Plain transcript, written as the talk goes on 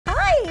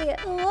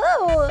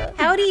Hello.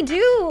 Howdy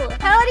do.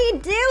 Howdy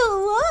do.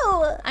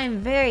 Hello. I'm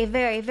very,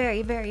 very,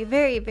 very, very,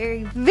 very,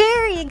 very,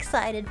 very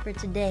excited for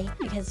today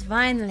because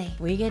finally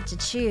we get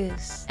to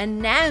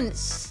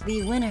announce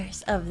the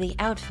winners of the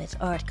outfit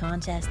art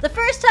contest. The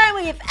first time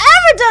we have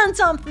ever done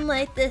something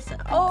like this.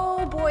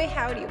 Oh boy,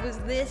 howdy, was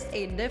this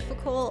a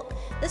difficult,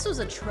 this was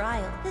a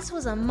trial. This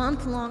was a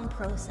month-long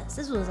process.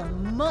 This was a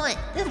month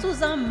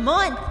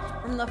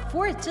from the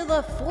 4th to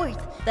the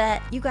 4th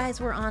that you guys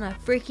were on a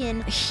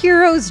freaking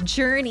hero's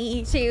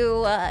journey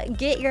to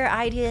get your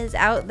ideas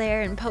out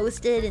there and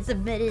posted and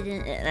submitted,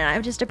 and I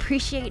just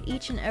appreciate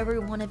each and every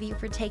one of you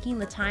for taking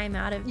the time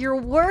out of your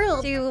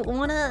world to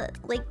want to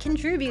like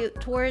contribute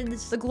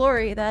towards the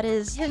glory that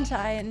is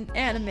hentai and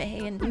anime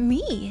and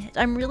me.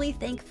 I'm really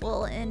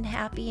thankful and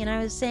happy, and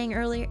I was saying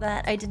earlier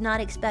that I did not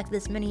expect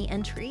this many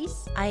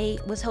entries. I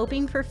was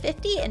hoping for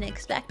 50 and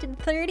expected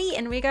 30,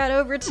 and we got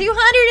over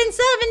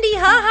 270. Ha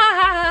ha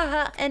ha ha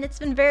ha. And it's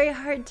been very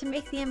hard to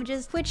make the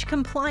images Twitch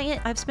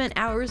compliant. I've spent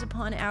hours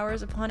upon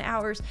hours upon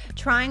hours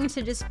trying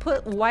to just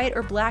put white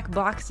or black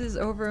boxes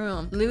over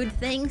lewd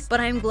things, but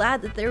I'm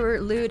glad that there were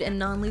lewd and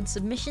non-lewd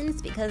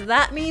submissions because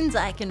that means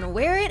I can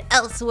wear it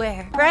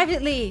elsewhere.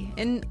 Privately,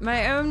 in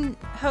my own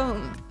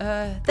home.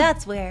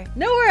 That's where.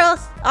 Nowhere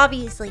else,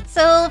 obviously.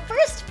 So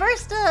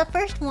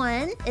first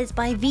one is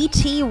by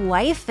VT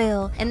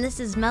Waifu, and this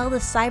is Mel the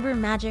Cyber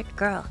Magic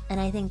Girl. And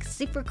I think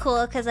super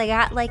cool because I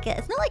got like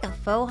it's not like a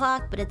faux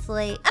hawk, but it's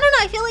like, I don't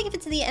know, I feel like if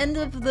it's the end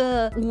of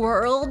the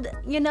world,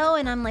 you know,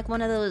 and I'm like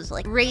one of those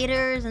like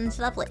raiders and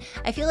stuff, like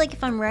I feel like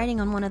if I'm riding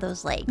on one of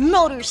those like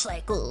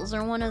motorcycles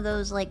or one of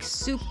those like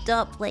souped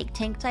up like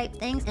tank type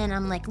things, and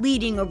I'm like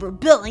leading a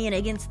rebellion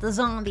against the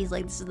zombies,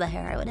 like this is the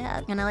hair I would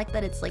have. And I like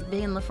that it's like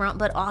big in the front,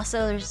 but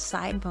also there's a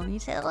side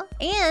ponytail.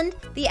 And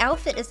the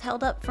outfit is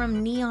held up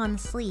from neon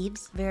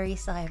sleeves, very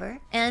cyber.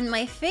 And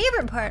my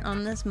favorite part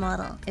on this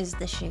model is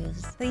the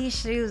shoes. These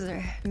shoes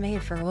are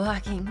made for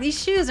walking.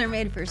 These shoes are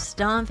made for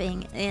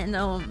stomping. And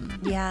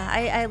yeah,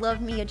 I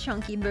love me a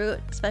chunky boot,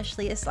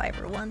 especially a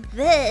cyber one.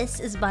 This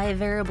is by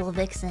Variable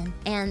Vixen,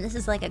 and this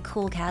is like a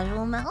cool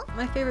casual Mel.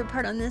 My favorite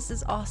part on this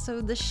is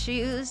also the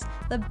shoes.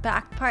 The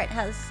back part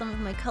has some of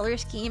my color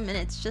scheme, and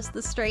it's just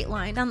the straight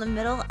line down the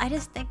middle. I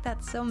just think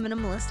that's so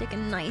minimalistic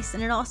and nice,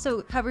 and it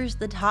also covers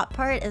the top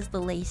part as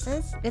the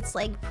laces. It's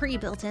like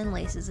pre-built in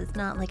laces. It's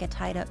not like a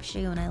tied up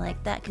shoe, and I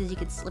like that because you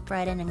could slip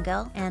right in and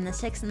go. And the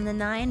 6 and the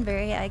 9,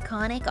 very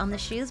iconic on the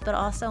shoes, but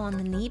also on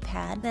the knee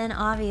pad. Then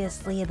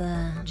obviously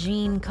the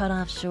jean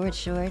cut-off short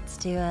shorts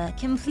to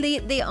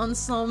complete the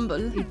ensemble.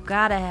 You've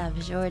gotta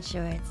have short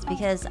shorts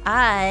because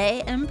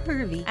I am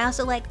pervy. I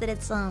also like that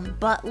it's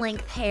butt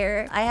length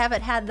hair. I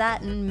haven't had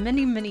that in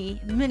many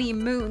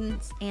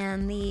moons.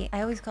 And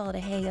I always call it a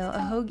heyo, a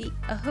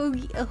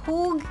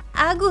hoog,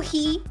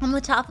 aguhi on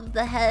the top of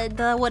the head.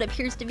 What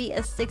appears to be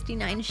a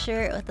 69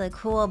 shirt with a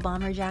cool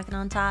bomber jacket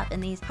on top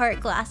and these heart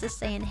glasses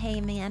saying,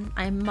 hey man,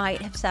 I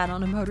might have sat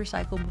on a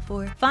motorcycle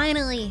before.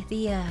 Finally,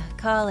 the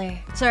collar.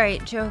 Sorry,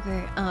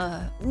 Joker.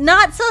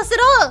 Not sus at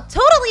all.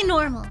 Totally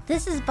normal.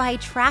 This is by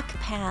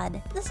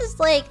Trackpad. This is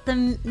like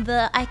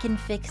the I can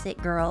fix it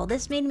girl.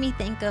 This made me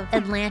think of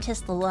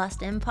Atlantis the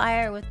Lost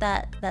Empire with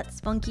that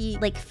spunky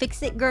like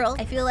fix it girl.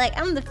 I feel like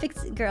I'm the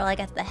fix it girl. I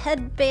got the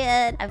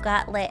headband. I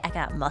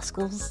got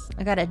muscles.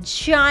 I got a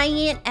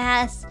giant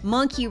ass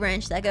monkey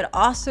wrench that could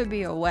also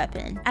be a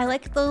weapon. I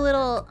like the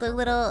little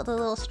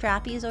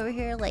strappies over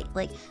here, like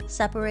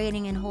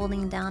separating and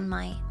holding down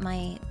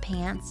my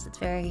pants. It's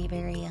very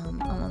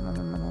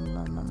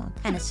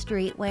kind of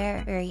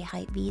streetwear, very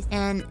hype beast.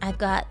 And I've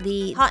got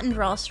the cotton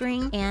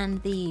drawstring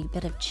and the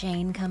bit of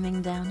chain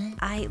coming down it.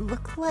 I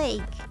look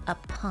like a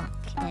punk,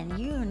 and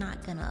you're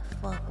not gonna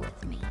fuck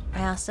with me.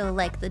 I also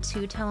like the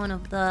two-tone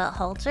of the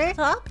halter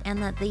top,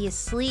 and that these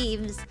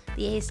sleeves,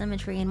 the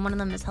asymmetry, and one of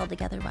them is held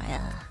together by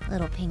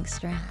little pink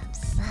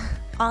straps.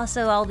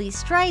 Also, all these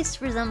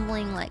stripes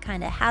resembling like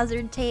kind of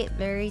hazard tape,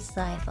 very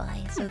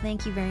sci-fi. So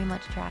thank you very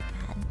much,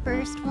 Trackpad.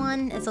 First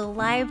one is a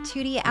live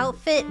 2D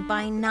outfit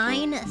by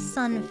 9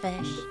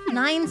 Sunfish.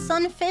 9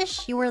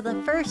 Sunfish, you are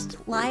the first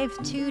live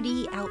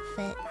 2D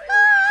outfit.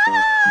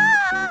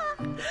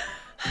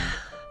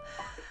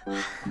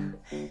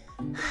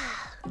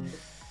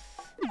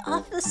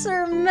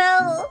 Officer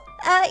Mel,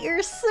 at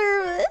your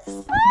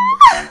service.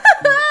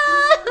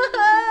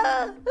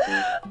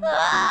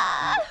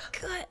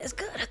 God, it's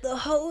got the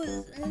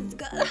hose, and it's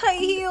got high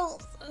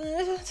heels, and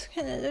it's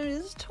kind of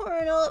just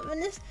torn up,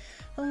 and it's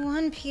the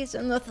one piece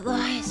in the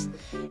thighs,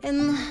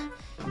 in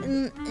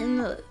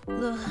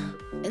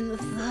the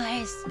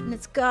thighs, and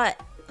it's got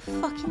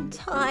fucking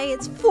tie.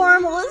 It's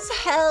formal as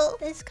hell.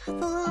 It's got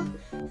the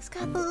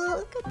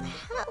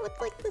hat with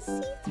like the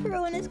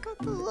see-through, and it's got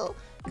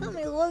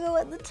my logo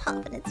at the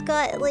top, and it's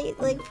got like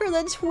for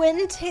the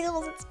twin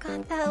tails, it's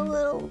got that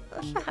little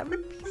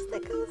fabric piece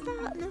that goes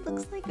out, and it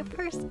looks like a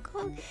person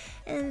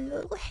and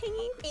little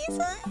hanging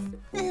pieces,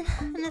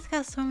 and it's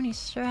got so many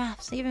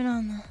straps. Even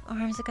on the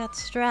arms it got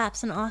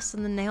straps, and also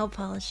the nail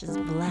polish is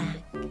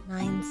black.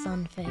 9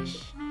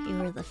 Sunfish, you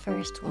were the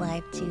first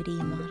live 2D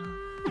model.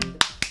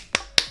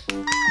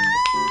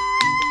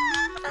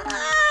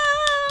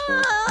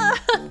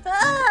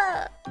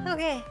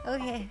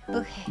 Okay.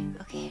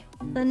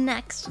 The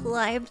next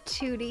live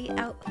 2D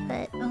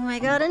outfit. Oh my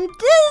god, I'm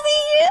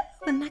dizzy!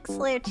 The next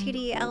live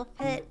 2D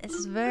outfit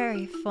is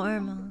very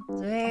formal.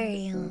 It's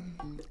very,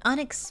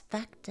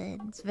 unexpected.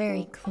 It's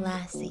very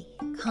classy.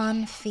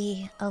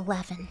 Confi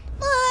 11.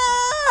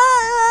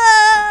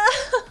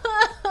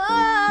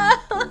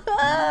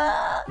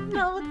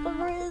 Not with the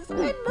wrist.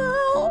 I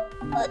know.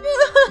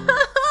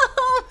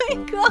 Oh my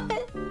god.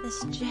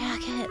 This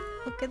jacket.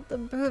 Look at the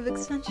boob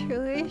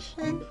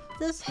accentuation.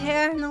 This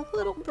hair and the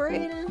little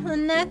braid and the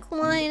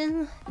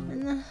neckline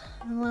and the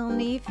little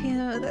knee piece.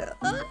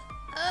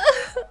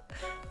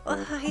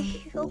 High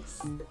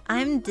heels.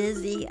 I'm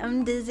dizzy.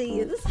 I'm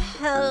dizzy as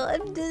hell.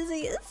 I'm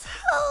dizzy as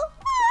hell.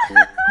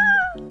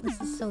 This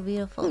is so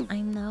beautiful.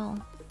 I know.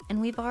 And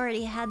we've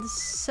already had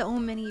so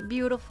many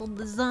beautiful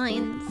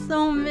designs.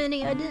 So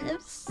many. I didn't.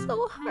 It's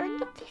so hard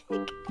to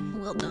pick.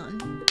 Well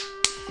done.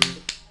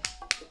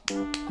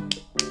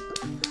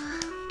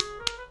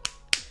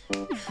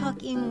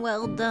 Fucking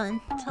well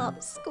done.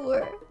 Top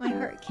score. My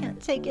heart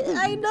can't take it.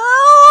 I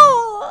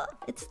know!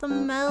 It's the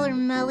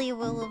Melly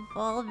will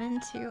evolve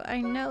into.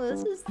 I know,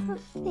 this is so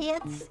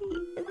fancy.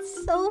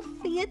 It's so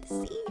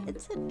fancy.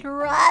 It's a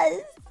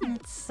dress. And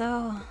it's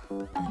so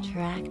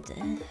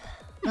attractive.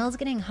 Mel's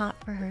getting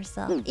hot for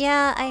herself.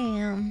 Yeah, I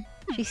am.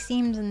 She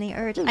seems in the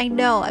urge. I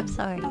know, I'm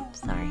sorry.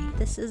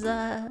 This is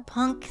a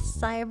punk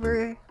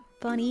cyber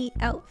bunny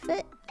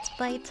outfit. It's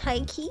by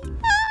Taiki.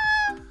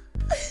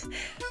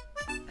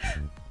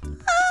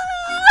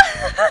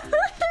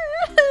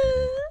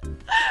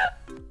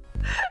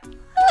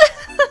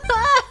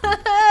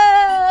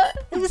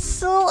 It was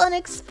so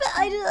unexpected.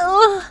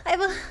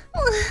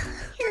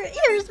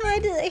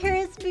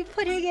 Here's me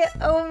putting it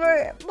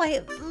over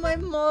my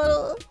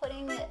model.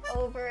 Putting it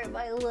over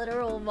my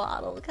literal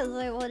model because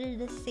I wanted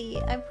to see.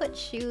 I put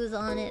shoes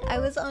on it. I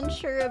was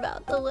unsure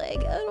about the leg.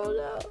 I don't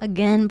know.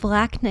 Again,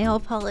 black nail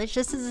polish.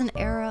 This is an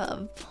era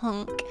of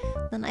punk.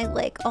 Then I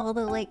like all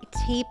the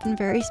tape in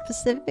very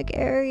specific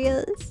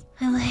areas.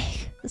 I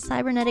like the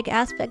cybernetic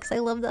aspects. I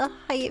love the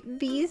hype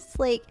beast,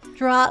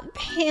 drop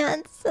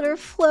pants that are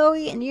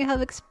flowy and you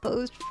have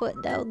exposed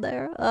foot down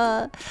there.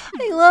 I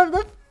love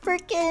the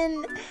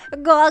freaking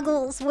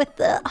goggles with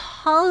the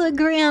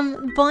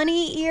hologram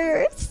bunny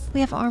ears. We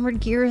have armored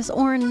gears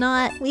or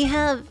not. We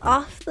have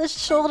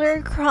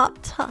off-the-shoulder crop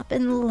top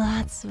and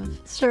lots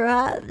of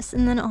straps,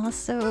 and then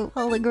also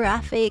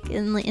holographic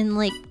and in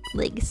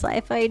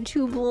sci-fi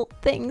two-bolt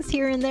things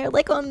here and there,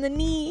 on the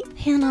knee.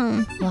 And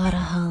a lot of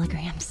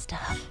hologram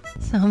stuff.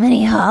 So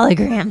many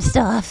hologram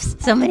stuffs.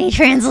 So many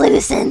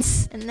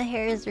translucents. And the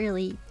hair is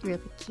really, really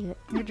cute.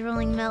 You're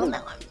drooling, Mel? No,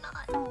 I'm not.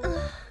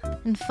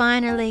 And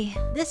finally,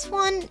 this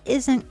one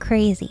isn't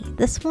crazy.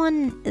 This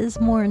one is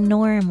more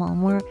normal,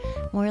 more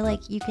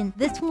like you can.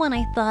 This one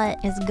I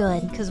thought is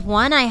good because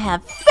one, I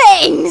have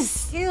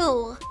fangs.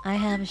 Two, I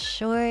have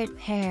short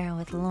hair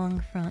with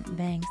long front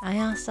bangs. I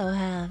also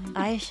have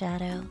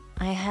eyeshadow.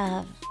 I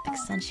have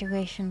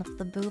accentuation of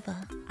the booba.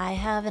 I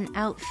have an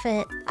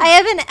outfit. I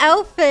have an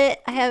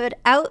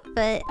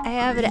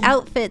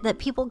outfit that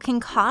people can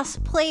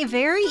cosplay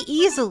very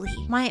easily.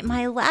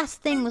 My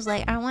last thing was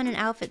I want an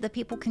outfit that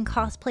people can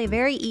cosplay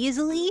very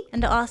easily,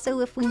 and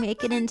also if we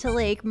make it into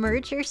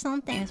merch or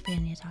something. I suppose I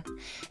need to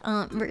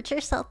talk. Merch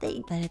or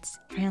something that it's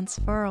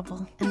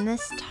transferable. And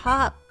this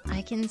top,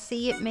 I can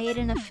see it made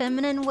in a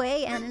feminine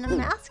way and in a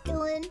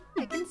masculine.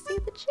 I can see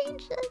the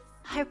changes.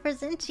 I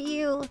present to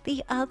you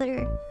the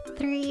other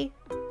 3D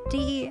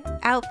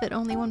outfit.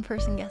 Only one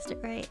person guessed it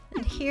right.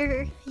 And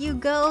here you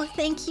go.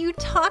 Thank you,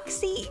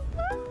 Toxie.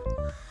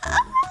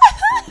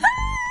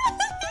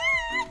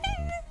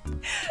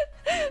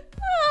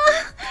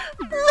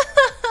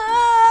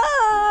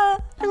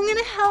 I'm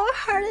gonna have a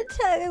heart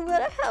attack. I'm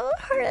gonna have a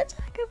heart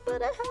attack.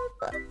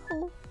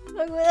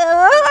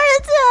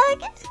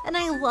 And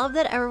I love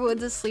that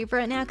everyone's asleep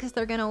right now because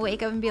they're gonna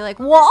wake up and be like,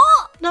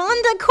 what?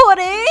 Nanda kore?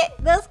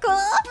 That's cool.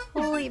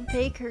 Holy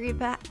bakery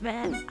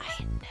Batman.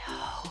 I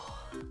know.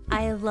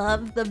 I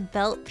love the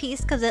belt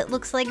piece because it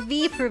looks like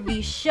V for V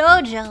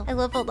Shoujo. I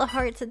love all the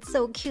hearts. It's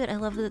so cute. I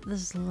love that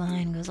this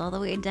line goes all the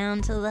way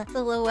down to the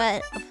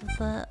silhouette of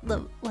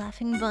the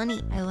laughing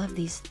bunny. I love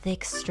these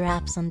thick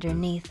straps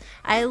underneath.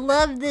 I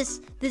love this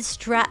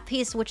strap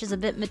piece, which is a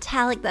bit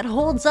metallic, that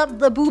holds up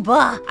the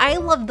booba. I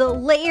love the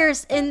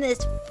layers in this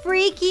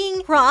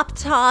freaking crop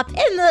top,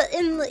 in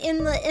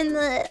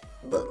the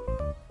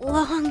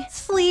long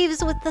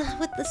sleeves with the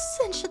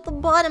cinch at the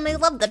bottom. I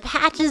love the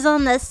patches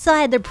on the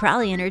side. They're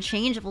probably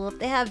interchangeable. If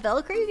they have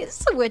Velcro, you can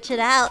switch it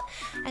out.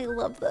 I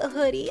love the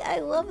hoodie. I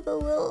love the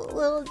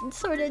little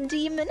sort of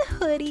demon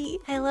hoodie.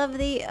 I love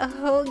the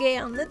hoge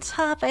on the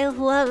top. I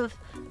love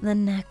the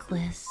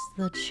necklace,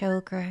 the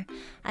choker.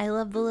 I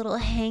love the little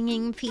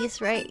hanging piece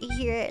right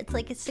here. It's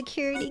like a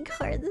security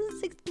card. This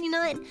is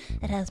 $69.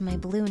 It has my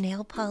blue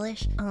nail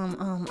polish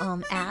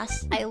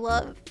ass. I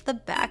love the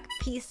back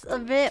piece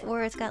of it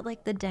where it's got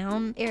the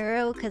down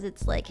arrow because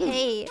it's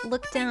hey,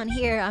 look down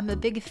here. I'm a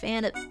big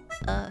fan of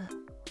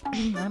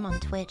I'm on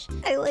Twitch.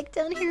 I like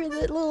down here the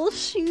little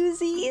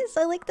shoesies.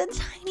 I like the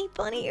tiny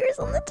bunny ears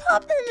on the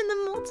top of them and the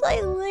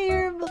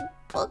multi-layer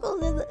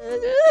buckles.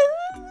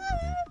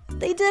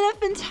 They did a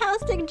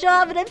fantastic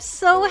job, and I'm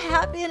so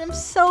happy, and I'm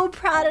so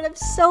proud, and I'm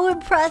so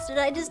impressed, and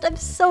I'm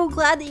so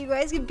glad that you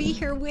guys could be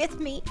here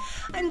with me.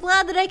 I'm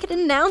glad that I could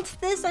announce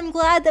this. I'm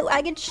glad that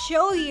I could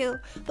show you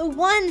the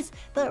ones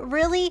that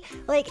really,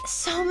 like,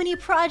 so many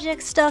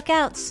projects stuck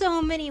out.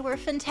 So many were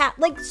fantastic,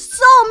 like,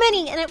 so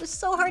many, and it was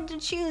so hard to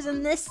choose,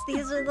 and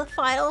these are the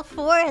final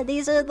 4, and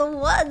these are the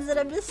ones, and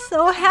I'm just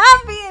so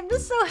happy. I'm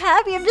just so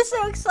happy. I'm just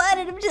so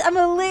excited. I'm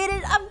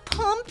elated. I'm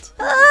pumped.